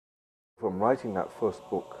From writing that first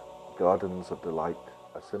book, Gardens of Delight,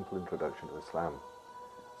 A Simple Introduction to Islam,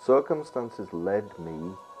 circumstances led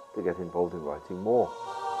me to get involved in writing more.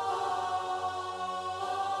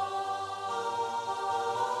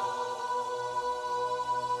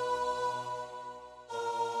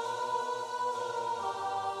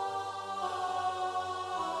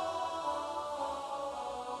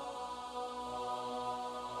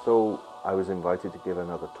 So I was invited to give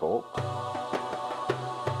another talk,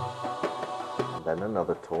 and then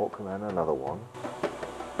another talk, and then another one.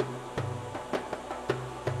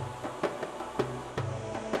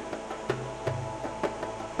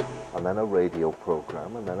 And then a radio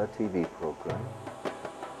program, and then a TV program.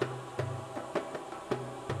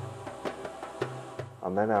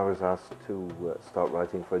 And then I was asked to start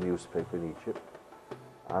writing for a newspaper in Egypt,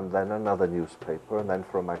 and then another newspaper, and then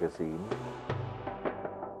for a magazine,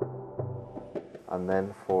 and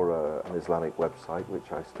then for an Islamic website,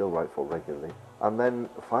 which I still write for regularly. And then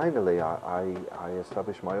finally I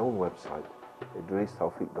established my own website,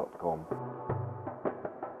 idristawfiq.com,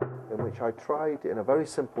 in which I tried in a very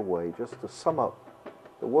simple way just to sum up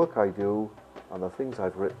the work I do and the things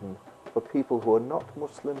I've written for people who are not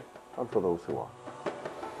Muslim and for those who are.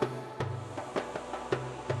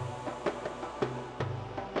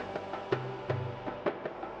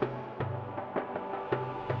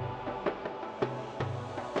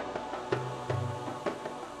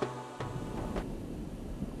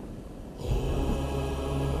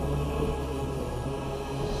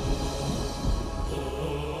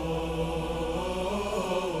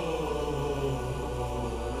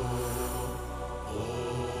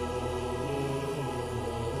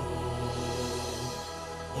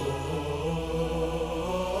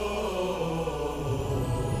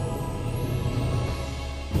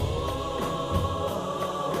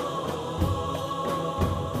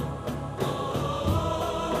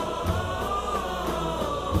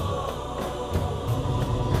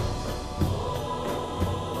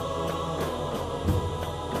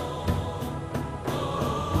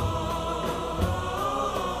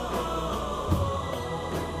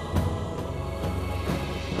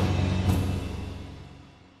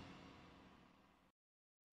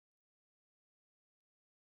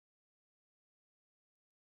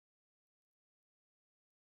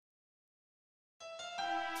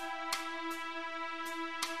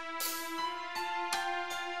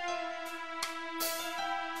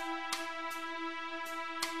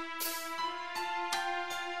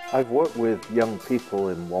 I've worked with young people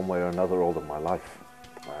in one way or another all of my life.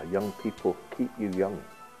 Young people keep you young,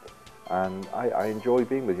 and I enjoy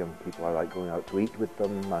being with young people. I like going out to eat with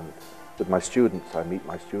them, and with my students, I meet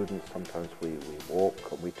my students. Sometimes we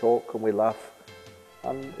walk and we talk and we laugh,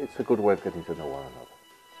 and it's a good way of getting to know one another.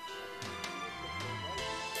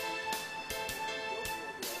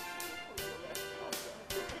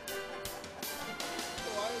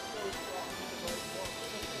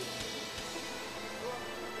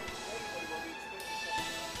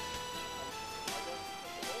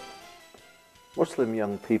 Muslim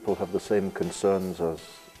young people have the same concerns as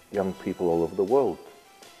young people all over the world.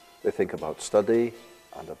 They think about study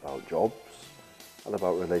and about jobs and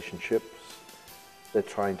about relationships. They're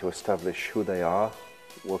trying to establish who they are,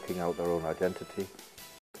 working out their own identity.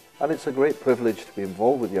 And it's a great privilege to be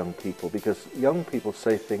involved with young people because young people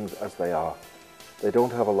say things as they are. They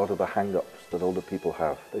don't have a lot of the hang-ups that older people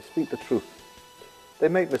have. They speak the truth. They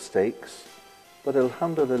make mistakes, but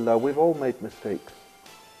alhamdulillah, we've all made mistakes.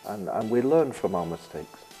 And we learn from our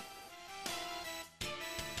mistakes.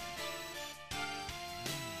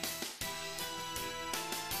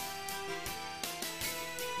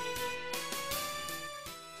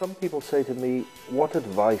 Some people say to me, what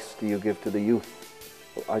advice do you give to the youth?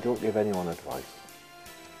 Well, I don't give anyone advice.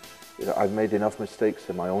 You know, I've made enough mistakes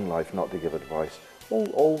in my own life not to give advice.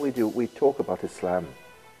 All we do, we talk about Islam.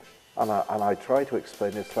 And I try to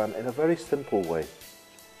explain Islam in a very simple way.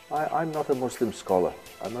 I'm not a Muslim scholar.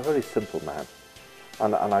 I'm a very simple man.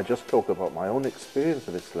 And I just talk about my own experience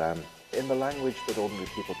of Islam in the language that ordinary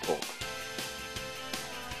people talk.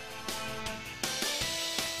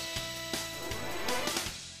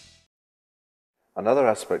 Another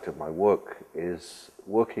aspect of my work is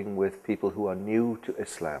working with people who are new to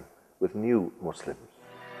Islam, with new Muslims.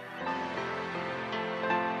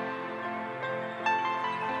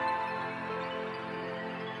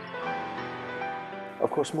 Of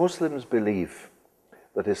course, Muslims believe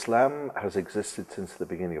that Islam has existed since the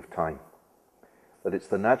beginning of time, that it's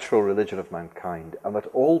the natural religion of mankind, and that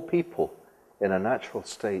all people in a natural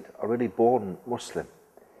state are really born Muslim.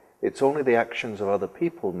 It's only the actions of other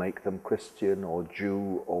people make them Christian or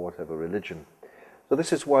Jew or whatever religion. So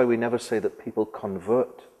this is why we never say that people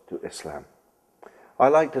convert to Islam. I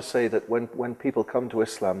like to say that when people come to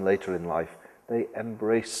Islam later in life, they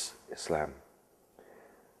embrace Islam.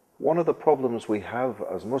 One of the problems we have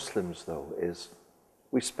as Muslims, though, is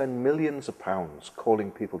we spend millions of pounds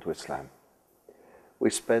calling people to Islam. We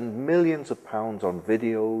spend millions of pounds on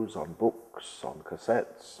videos, on books, on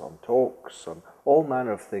cassettes, on talks, on all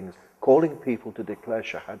manner of things, calling people to declare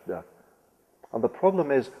Shahada. And the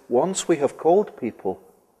problem is, once we have called people,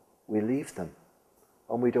 we leave them,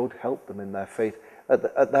 and we don't help them in their faith.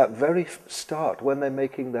 At that very start, when they're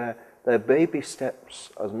making their baby steps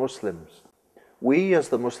as Muslims, we as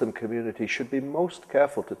the Muslim community should be most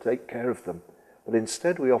careful to take care of them, but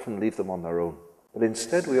instead we often leave them on their own. And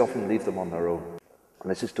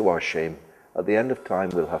this is to our shame. At the end of time,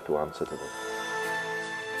 we'll have to answer to this.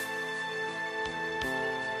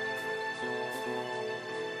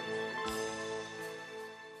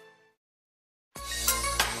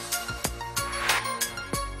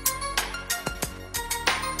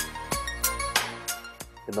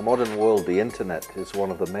 In the modern world, the internet is one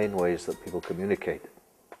of the main ways that people communicate.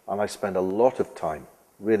 And I spend a lot of time,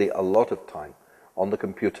 really a lot of time, on the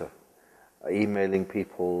computer, emailing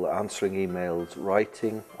people, answering emails,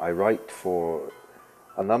 writing. I write for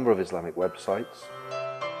a number of Islamic websites.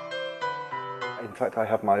 In fact, I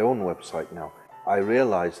have my own website now. I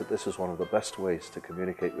realize that this is one of the best ways to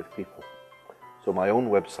communicate with people. So my own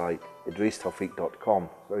website, idristawfiq.com,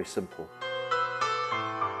 very simple.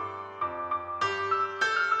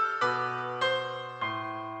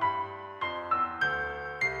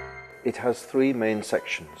 It has three main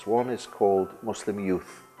sections. One is called Muslim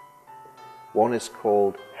Youth. One is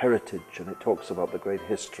called Heritage, and it talks about the great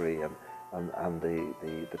history and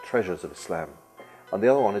the treasures of Islam. And the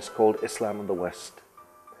other one is called Islam and the West.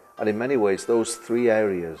 And in many ways, those three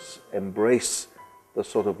areas embrace the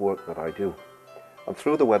sort of work that I do. And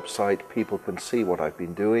through the website, people can see what I've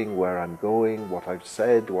been doing, where I'm going, what I've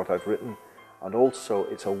said, what I've written. And also,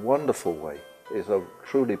 it's a wonderful way, it's a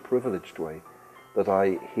truly privileged way that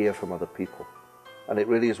I hear from other people. And it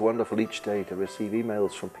really is wonderful each day to receive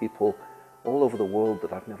emails from people all over the world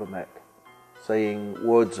that I've never met, saying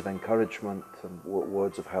words of encouragement and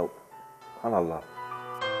words of help. SubhanAllah.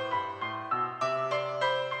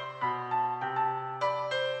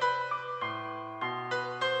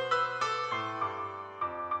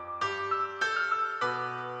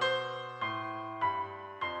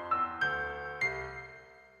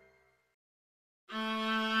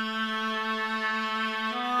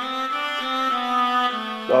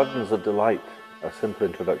 Gardens of Delight, A Simple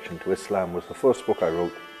Introduction to Islam, was the first book I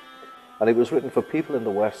wrote. And it was written for people in the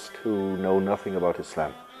West who know nothing about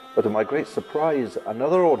Islam. But to my great surprise,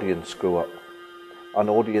 another audience grew up, an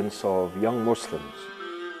audience of young Muslims.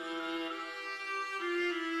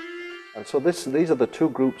 And so these are the two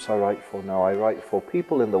groups I write for now. I write for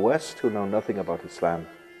people in the West who know nothing about Islam.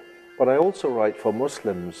 But I also write for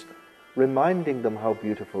Muslims, reminding them how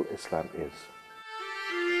beautiful Islam is.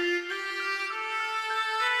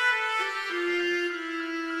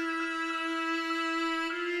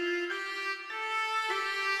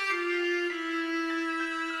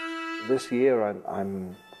 This year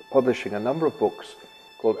I'm publishing a number of books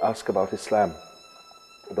called Ask About Islam.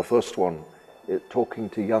 The first one, talking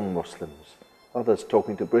to young Muslims, others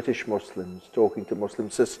talking to British Muslims, talking to Muslim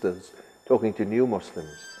sisters, talking to new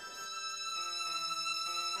Muslims.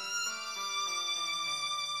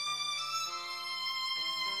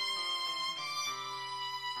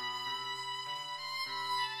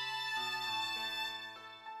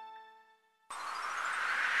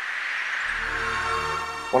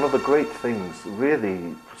 One of the great things,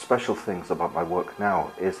 really special things about my work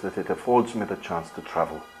now is that it affords me the chance to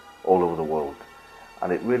travel all over the world.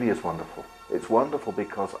 And it really is wonderful. It's wonderful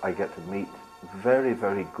because I get to meet very,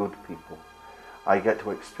 very good people. I get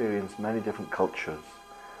to experience many different cultures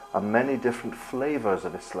and many different flavors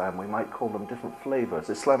of Islam. We might call them different flavors.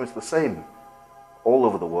 Islam is the same all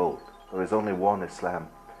over the world. There is only one Islam.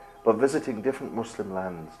 But visiting different Muslim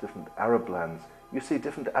lands, different Arab lands, you see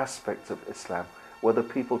different aspects of Islam, where the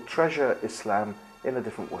people treasure Islam in a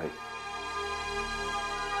different way.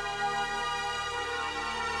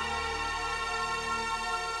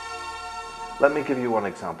 Let me give you one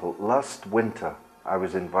example. Last winter, I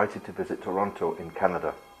was invited to visit Toronto in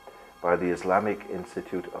Canada by the Islamic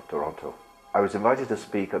Institute of Toronto. I was invited to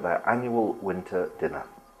speak at their annual winter dinner.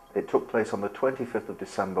 It took place on the 25th of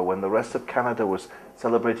December when the rest of Canada was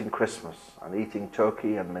celebrating Christmas and eating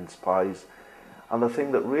turkey and mince pies. And the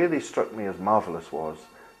thing that really struck me as marvelous was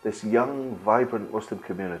this young, vibrant Muslim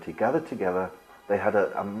community gathered together. They had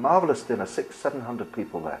a marvelous dinner, 600-700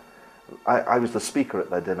 people there. I was the speaker at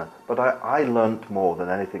their dinner, but I learnt more than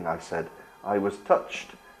anything I said. I was touched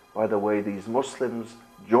by the way these Muslims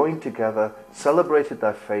joined together, celebrated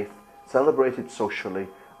their faith, celebrated socially,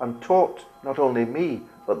 and taught not only me,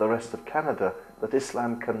 but the rest of Canada, that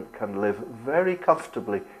Islam can live very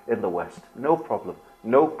comfortably in the West. No problem.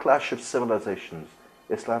 No clash of civilizations.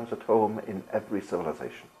 Islam's at home in every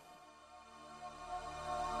civilization.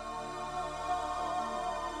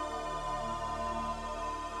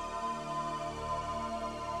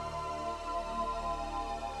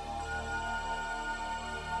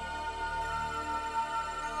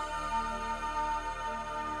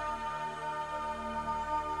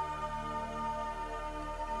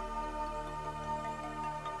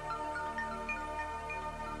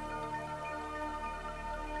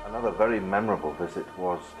 Another very memorable visit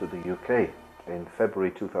was to the UK in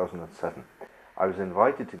February 2007. I was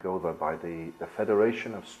invited to go there by the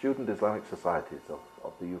Federation of Student Islamic Societies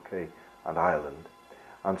of the UK and Ireland,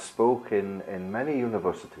 and spoke in many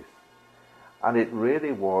universities. And it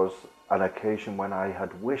really was an occasion when I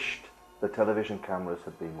had wished the television cameras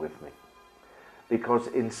had been with me. Because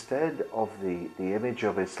instead of the image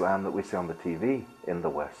of Islam that we see on the TV in the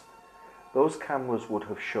West, those cameras would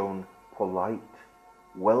have shown polite,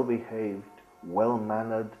 well-behaved,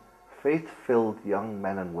 well-mannered, faith-filled young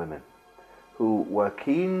men and women who were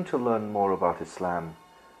keen to learn more about Islam,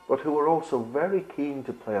 but who were also very keen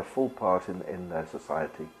to play a full part in their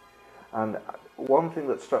society. And one thing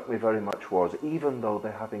that struck me very much was, even though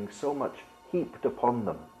they're having so much heaped upon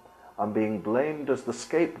them and being blamed as the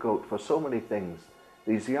scapegoat for so many things,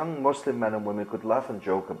 these young Muslim men and women could laugh and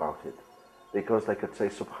joke about it, because they could say,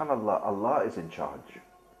 Subhanallah, Allah is in charge.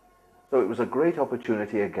 So it was a great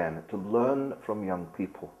opportunity again to learn from young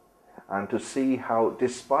people and to see how,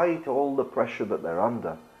 despite all the pressure that they're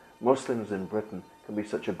under, Muslims in Britain can be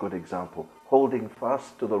such a good example, holding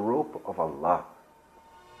fast to the rope of Allah.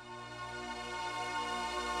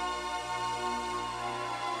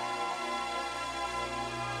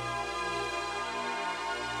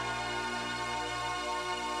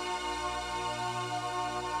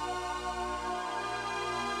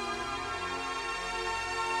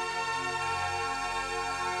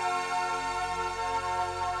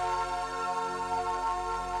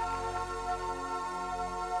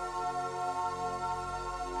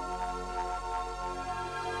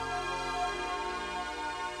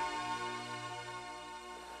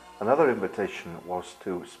 Another invitation was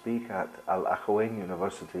to speak at Al-Akhawain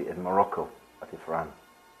University in Morocco, at Ifran.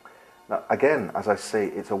 Now again, as I say,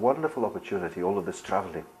 it's a wonderful opportunity, all of this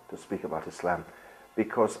travelling, to speak about Islam,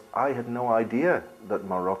 because I had no idea that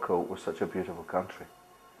Morocco was such a beautiful country.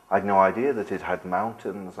 I had no idea that it had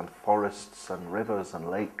mountains and forests and rivers and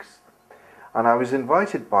lakes. And I was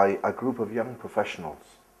invited by a group of young professionals,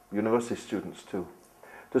 university students too,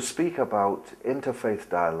 to speak about interfaith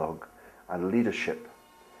dialogue and leadership.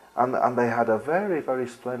 And they had a very, very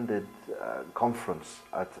splendid conference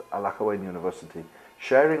at Al-Akhawain University,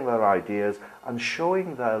 sharing their ideas and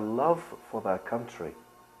showing their love for their country.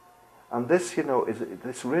 And this,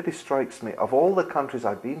 this really strikes me. Of all the countries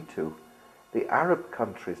I've been to, the Arab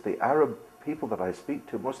countries, the Arab people that I speak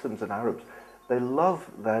to, Muslims and Arabs, they love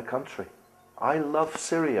their country. I love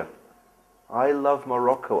Syria. I love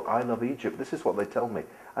Morocco. I love Egypt. This is what they tell me.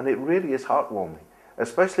 And it really is heartwarming,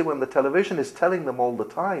 especially when the television is telling them all the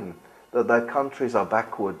time that their countries are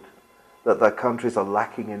backward, that their countries are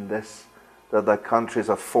lacking in this, that their countries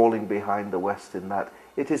are falling behind the West in that.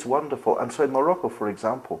 It is wonderful. And so in Morocco, for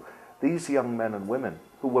example, these young men and women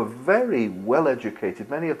who were very well educated,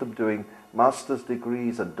 many of them doing master's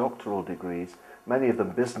degrees and doctoral degrees, many of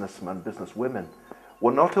them businessmen, businesswomen,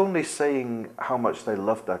 were not only saying how much they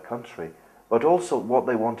loved their country, but also what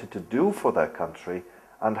they wanted to do for their country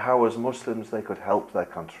and how as Muslims they could help their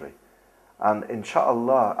country. And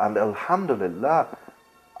inshallah and alhamdulillah,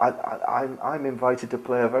 I'm invited to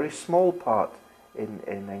play a very small part in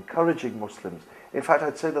encouraging Muslims. In fact,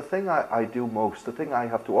 I'd say the thing I do most, the thing I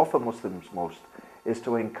have to offer Muslims most, is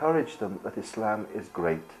to encourage them that Islam is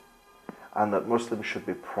great and that Muslims should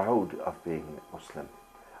be proud of being Muslim,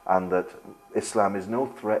 and that Islam is no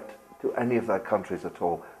threat to any of their countries at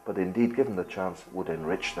all, but indeed, given the chance, would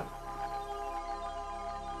enrich them.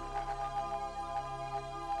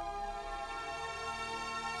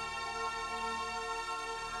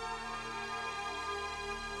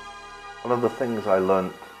 One of the things I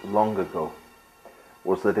learnt long ago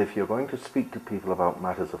was that if you're going to speak to people about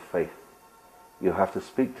matters of faith, you have to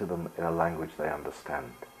speak to them in a language they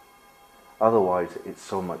understand. Otherwise, it's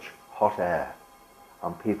so much hot air,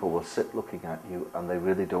 and people will sit looking at you and they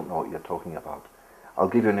really don't know what you're talking about. I'll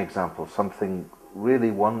give you an example. Something really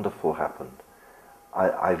wonderful happened.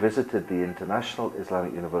 I visited the International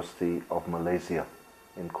Islamic University of Malaysia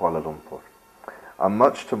in Kuala Lumpur. And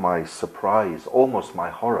much to my surprise, almost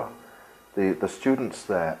my horror, the students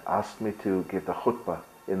there asked me to give the khutbah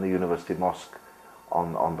in the university mosque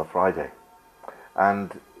on the Friday.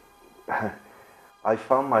 And I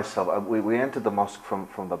found myself, we entered the mosque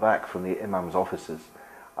from the back, from the imam's offices,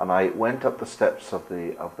 and I went up the steps of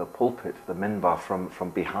the pulpit, the minbar,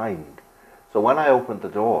 from behind. So when I opened the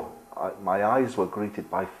door, my eyes were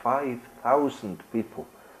greeted by 5,000 people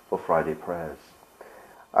for Friday prayers.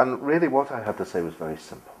 And really what I had to say was very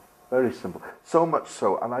simple, very simple. So much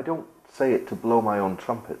so, and I don't say it to blow my own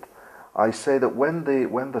trumpet. I say that when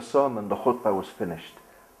the sermon, the khutbah was finished,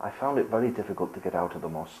 I found it very difficult to get out of the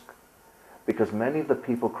mosque, because many of the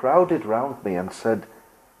people crowded round me and said,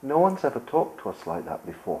 no one's ever talked to us like that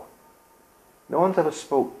before. No one's ever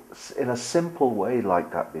spoke in a simple way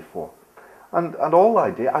like that before. And all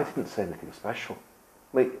I didn't say anything special.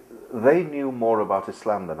 I mean, they knew more about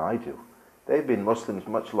Islam than I do. They've been Muslims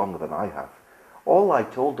much longer than I have. All I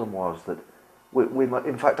told them was that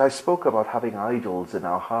in fact, I spoke about having idols in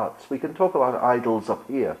our hearts. We can talk about idols up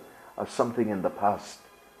here as something in the past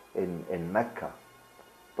in Mecca.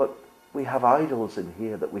 But we have idols in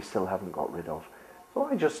here that we still haven't got rid of. So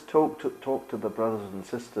I just talked to the brothers and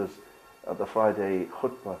sisters at the Friday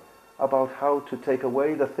khutbah about how to take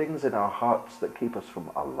away the things in our hearts that keep us from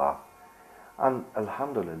Allah. And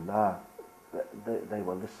alhamdulillah, they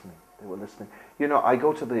were listening. They were listening. You know, I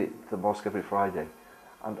go to the mosque every Friday,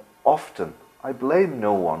 and often, I blame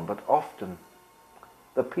no one, but often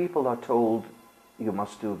the people are told, you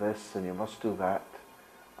must do this and you must do that,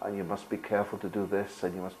 and you must be careful to do this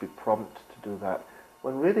and you must be prompt to do that,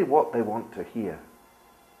 when really what they want to hear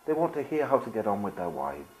how to get on with their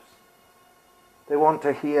wives. They want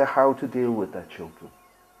to hear how to deal with their children.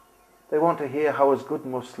 They want to hear how, as good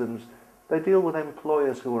Muslims, they deal with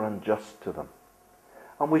employers who are unjust to them.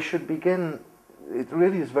 And we should begin, it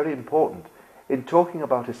really is very important, in talking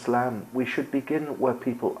about Islam, we should begin where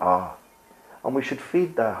people are. And we should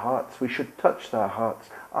feed their hearts, we should touch their hearts.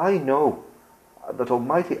 I know that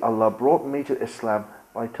Almighty Allah brought me to Islam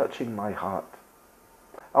by touching my heart.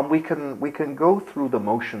 And we can go through the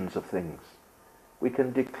motions of things. We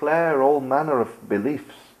can declare all manner of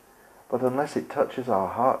beliefs, but unless it touches our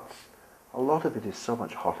hearts, a lot of it is so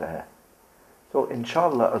much hot air. So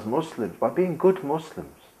inshallah, as Muslims, by being good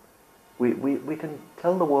Muslims, we can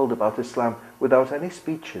tell the world about Islam without any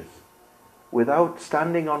speeches, without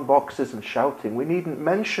standing on boxes and shouting. We needn't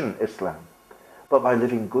mention Islam, but by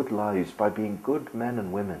living good lives, by being good men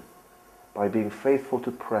and women, by being faithful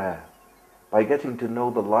to prayer, by getting to know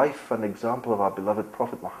the life and example of our beloved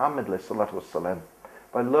Prophet Muhammad ﷺ,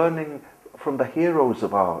 by learning from the heroes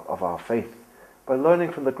of our faith, by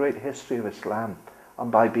learning from the great history of Islam,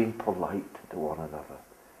 and by being polite to one another,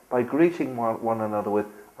 by greeting one another with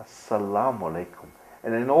Assalamu alaikum,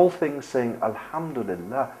 and in all things saying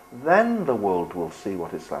Alhamdulillah, then the world will see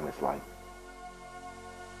what Islam is like.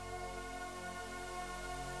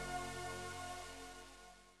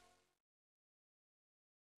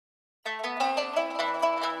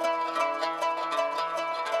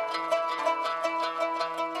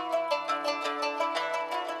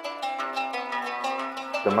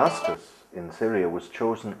 Damascus in Syria was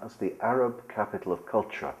chosen as the Arab capital of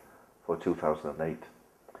culture for 2008.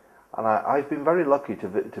 And I've been very lucky to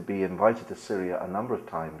be invited to Syria a number of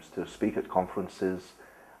times to speak at conferences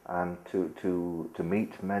and to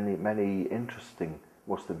meet many interesting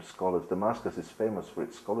Muslim scholars. Damascus is famous for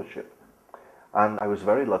its scholarship. And I was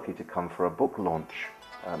very lucky to come for a book launch.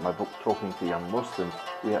 My book, Talking to Young Muslims,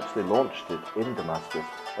 we actually launched it in Damascus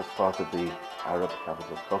as part of the Arab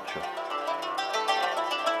capital of culture.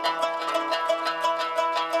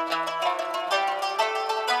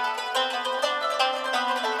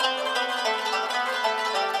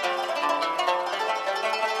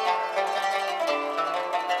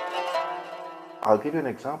 I'll give you an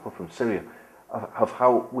example from Syria of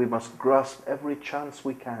how we must grasp every chance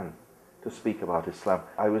we can to speak about Islam.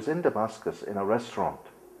 I was in Damascus in a restaurant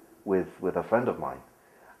with a friend of mine,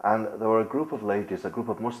 and there were a group of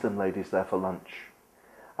Muslim ladies there for lunch.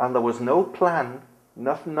 And there was no plan,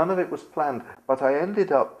 none of it was planned, but I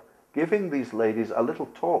ended up giving these ladies a little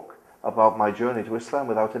talk about my journey to Islam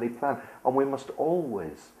without any plan. And we must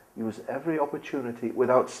always use every opportunity,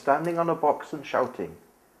 without standing on a box and shouting,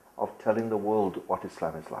 of telling the world what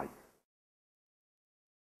Islam is like.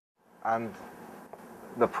 And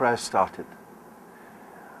the prayer started.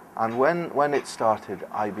 And when it started,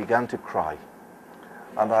 I began to cry.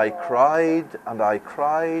 And I cried, and I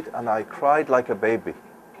cried, and I cried like a baby.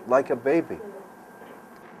 Like a baby.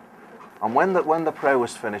 And when the prayer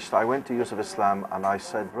was finished, I went to Yusuf Islam and I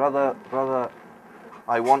said, Brother,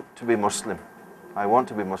 I want to be Muslim. I want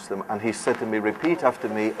to be Muslim. And he said to me, repeat after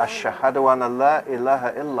me, Ashhadu anna la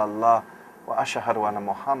ilaha illallah wa ashhadu anna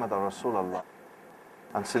Muhammadan Rasulullah.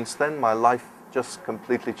 And since then, my life just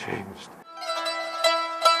completely changed.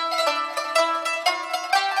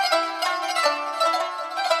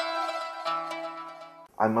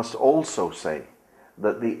 I must also say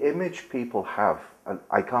that the image people have, and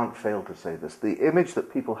I can't fail to say this, the image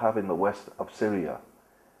that people have in the west of Syria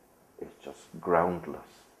is just groundless.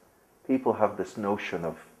 People have this notion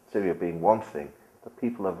of Syria being one thing, that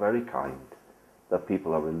people are very kind, that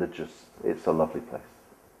people are religious. It's a lovely place.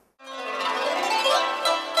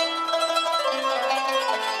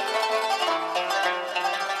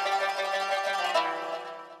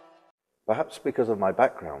 Perhaps because of my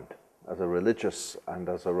background as a religious and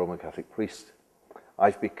as a Roman Catholic priest,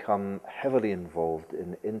 I've become heavily involved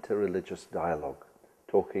in interreligious dialogue,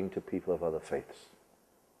 talking to people of other faiths.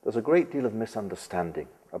 There's a great deal of misunderstanding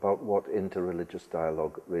about what interreligious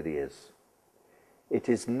dialogue really is. It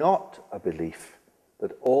is not a belief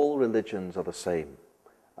that all religions are the same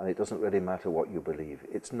and it doesn't really matter what you believe.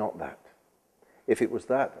 It's not that. If it was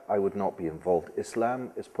that, I would not be involved.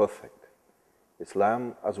 Islam is perfect.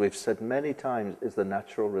 Islam, as we've said many times, is the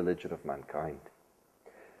natural religion of mankind.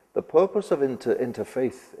 The purpose of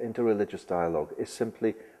interfaith, interreligious dialogue is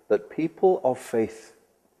simply that people of faith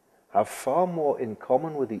have far more in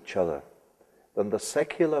common with each other than the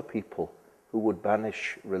secular people who would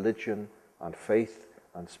banish religion and faith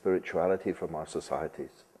and spirituality from our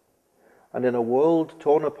societies. And in a world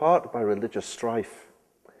torn apart by religious strife,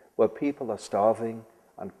 where people are starving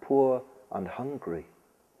and poor and hungry,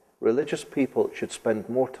 religious people should spend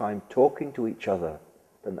more time talking to each other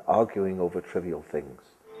than arguing over trivial things.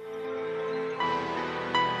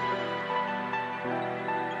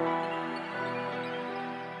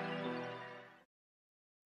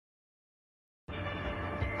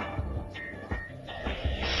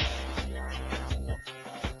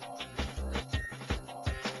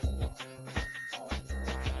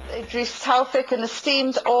 Idrís توفيق, an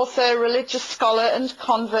esteemed author, religious scholar and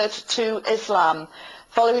convert to Islam.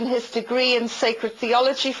 Following his degree in sacred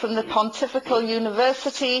theology from the Pontifical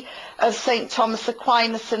University of St. Thomas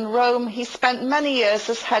Aquinas in Rome, he spent many years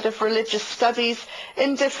as head of religious studies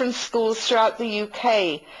in different schools throughout the UK.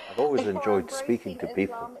 I've always enjoyed speaking to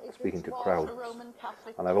people, speaking to crowds,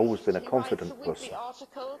 and I've always been a confident person.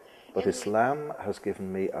 But Islam has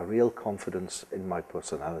given me a real confidence in my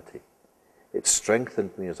personality. It's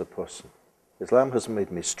strengthened me as a person. Islam has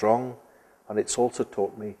made me strong, and it's also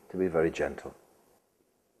taught me to be very gentle.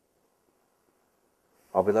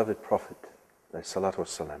 Our beloved Prophet,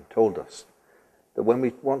 ﷺ, told us that when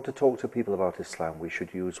we want to talk to people about Islam, we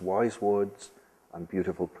should use wise words and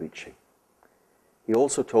beautiful preaching. He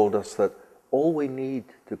also told us that all we need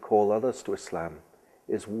to call others to Islam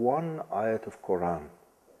is one ayat of Quran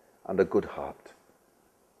and a good heart.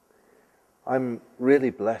 I'm really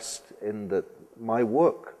blessed in that my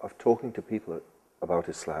work of talking to people about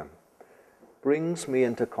Islam brings me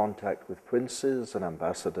into contact with princes and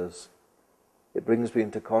ambassadors. It brings me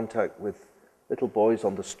into contact with little boys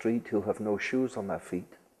on the street who have no shoes on their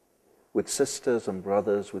feet, with sisters and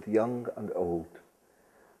brothers, with young and old,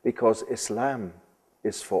 because Islam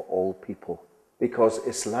is for all people. Because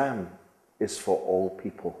Islam is for all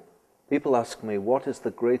people. People ask me, what is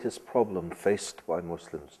the greatest problem faced by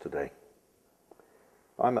Muslims today?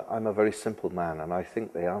 I'm a very simple man, and I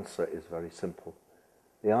think the answer is very simple.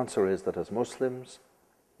 The answer is that as Muslims,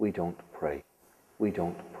 we don't pray. We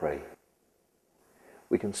don't pray.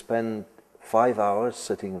 We can spend 5 hours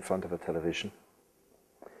sitting in front of a television.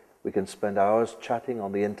 We can spend hours chatting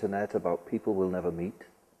on the internet about people we'll never meet.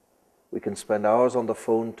 We can spend hours on the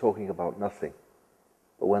phone talking about nothing.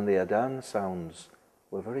 But when the adhan sounds,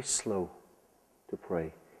 we're very slow to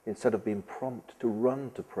pray, instead of being prompt to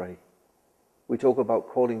run to pray. We talk about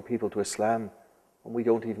calling people to Islam, and we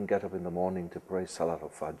don't even get up in the morning to pray Salat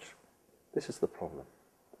al-Fajr. This is the problem.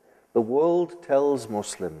 The world tells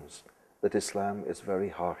Muslims that Islam is very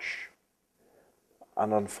harsh.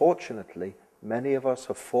 And unfortunately, many of us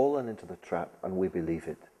have fallen into the trap and we believe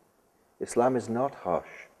it. Islam is not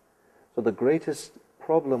harsh. So the greatest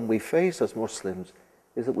problem we face as Muslims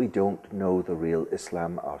is that we don't know the real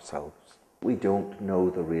Islam ourselves. We don't know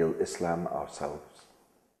the real Islam ourselves.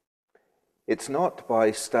 It's not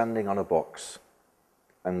by standing on a box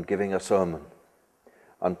and giving a sermon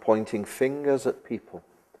and pointing fingers at people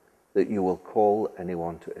that you will call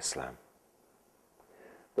anyone to Islam.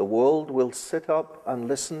 The world will sit up and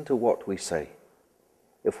listen to what we say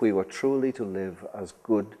if we were truly to live as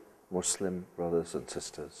good Muslim brothers and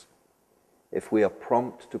sisters. If we are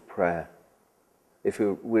prompt to prayer, if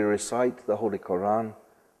we recite the Holy Quran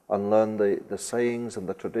and learn the sayings and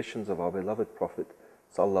the traditions of our beloved Prophet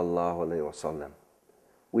sallallahu alaihi wasallam,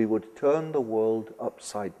 we would turn the world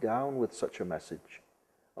upside down with such a message,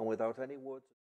 and without any words.